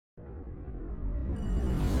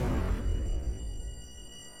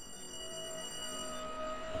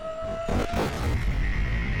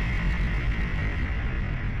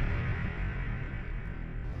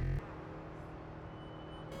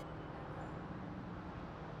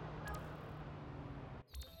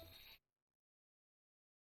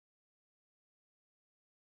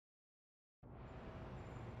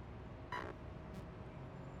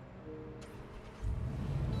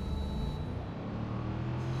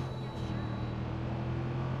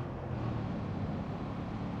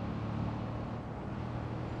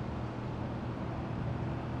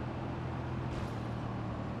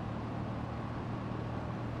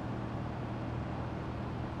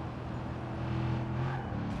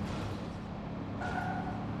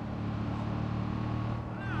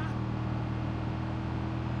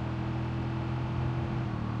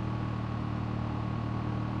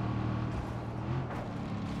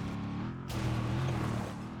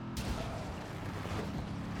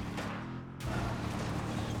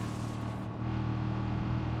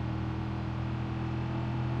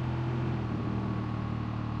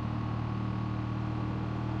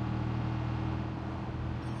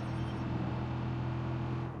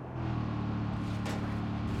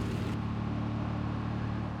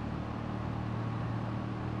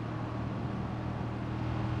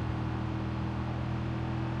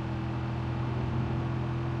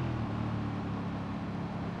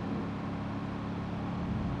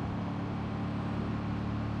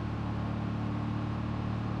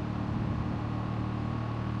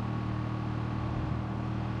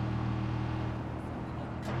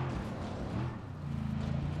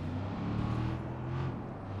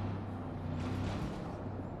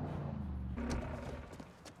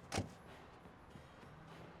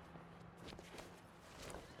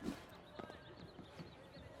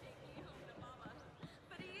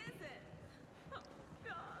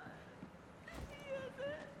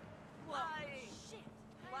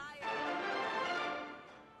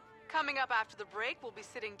Coming up after the break, we'll be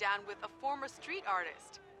sitting down with a former street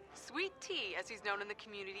artist. Sweet Tea, as he's known in the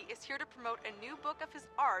community, is here to promote a new book of his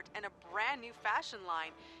art and a brand new fashion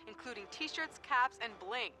line, including t-shirts, caps, and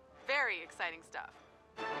bling. Very exciting stuff.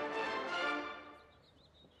 At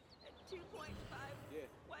 2.5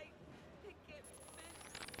 white picket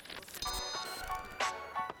fence.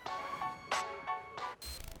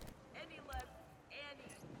 And he left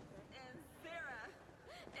Annie and Sarah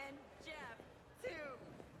and Jeff to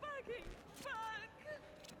fucking fuck.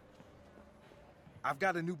 I've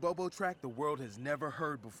got a new Bobo track the world has never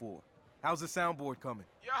heard before. How's the soundboard coming?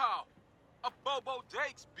 Yo, a Bobo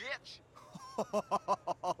Dakes, bitch.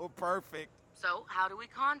 Oh, perfect. So, how do we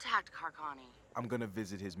contact Carcani? I'm gonna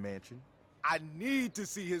visit his mansion. I need to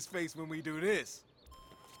see his face when we do this.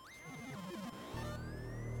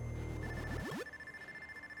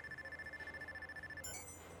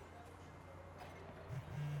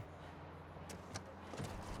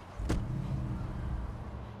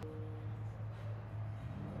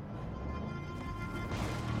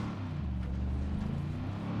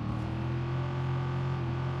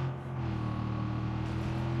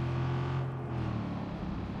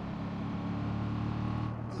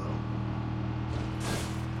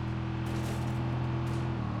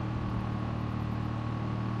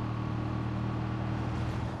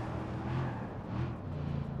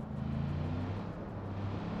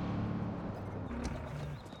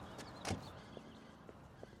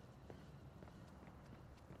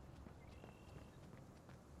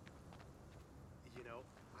 You know,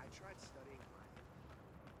 I tried studying my...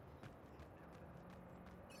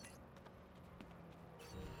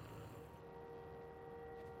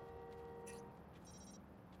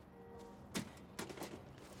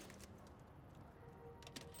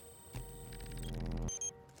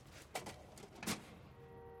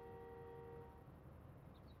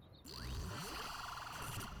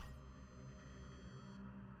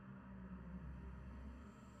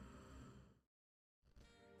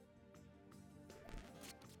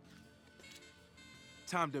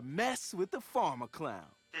 Time to mess with the farmer clown.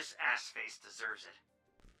 This ass face deserves it.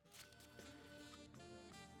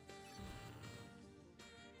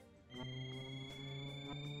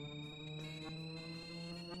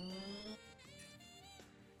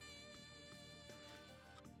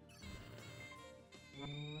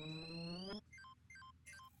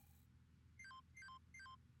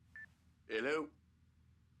 Hello?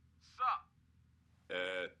 Sup?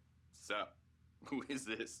 Sup? Who is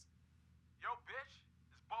this? Yo, bitch,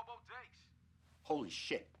 it's Bobo Dakes. Holy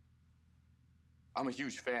shit. I'm a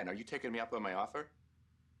huge fan. Are you taking me up on my offer?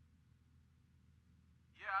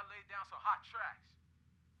 Yeah, I laid down some hot tracks.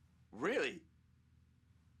 Really?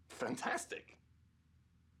 Fantastic.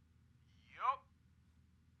 Yup.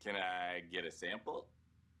 Can I get a sample?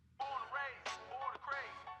 Born and raised, born to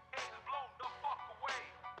craze. Haters blown the fuck away.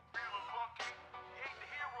 Feeling funky, you ain't the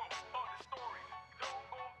hero of the story. Don't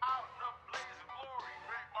go out in a blazing glory.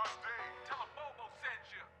 Make my day. Tell a Bobo sent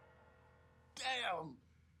you. Damn!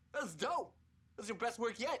 That's dope! That's your best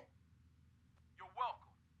work yet. You're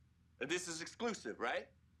welcome. And this is exclusive, right?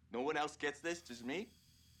 No one else gets this, just me?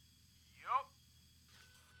 Yup.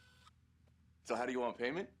 So how do you want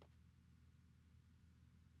payment?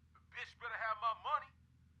 The bitch better have my money.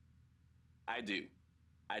 I do.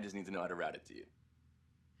 I just need to know how to route it to you.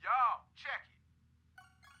 Y'all, check it.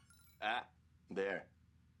 Ah, there.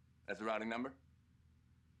 That's the routing number?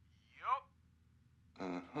 Yup.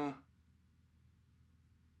 Uh-huh.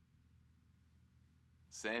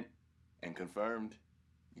 Sent and confirmed.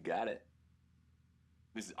 You got it.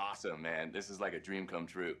 This is awesome, man. This is like a dream come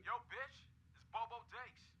true. Yo, bitch, it's Bobo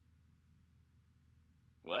Dakes.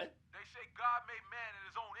 What? They say God made man in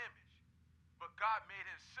his own image, but God made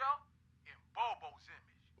himself in Bobo's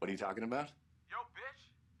image. What are you talking about? Yo,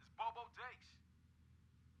 bitch, it's Bobo Dakes.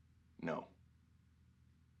 No.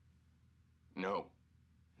 No.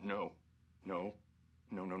 No. No.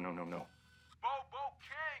 No, no, no, no, no. Bobo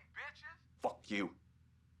King, bitches. Fuck you.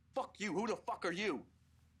 Fuck you. Who the fuck are you?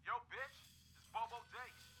 Yo, bitch, it's Bobo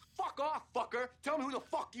Dakes. Fuck off, fucker. Tell me who the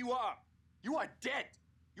fuck you are. You are dead.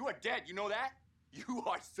 You are dead. You know that? You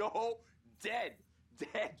are so dead.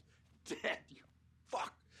 Dead. Dead. You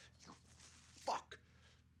fuck. You fuck.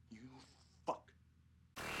 You fuck.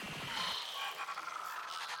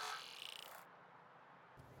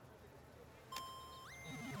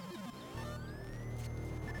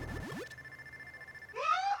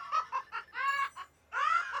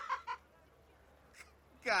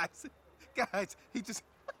 Guys, he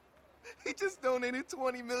just donated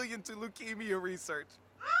 20 million to leukemia research.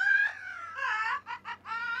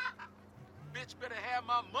 Bitch better have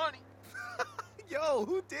my money. Yo,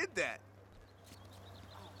 who did that?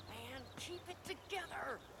 Oh man, Keep it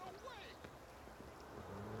together.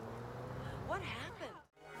 What happened?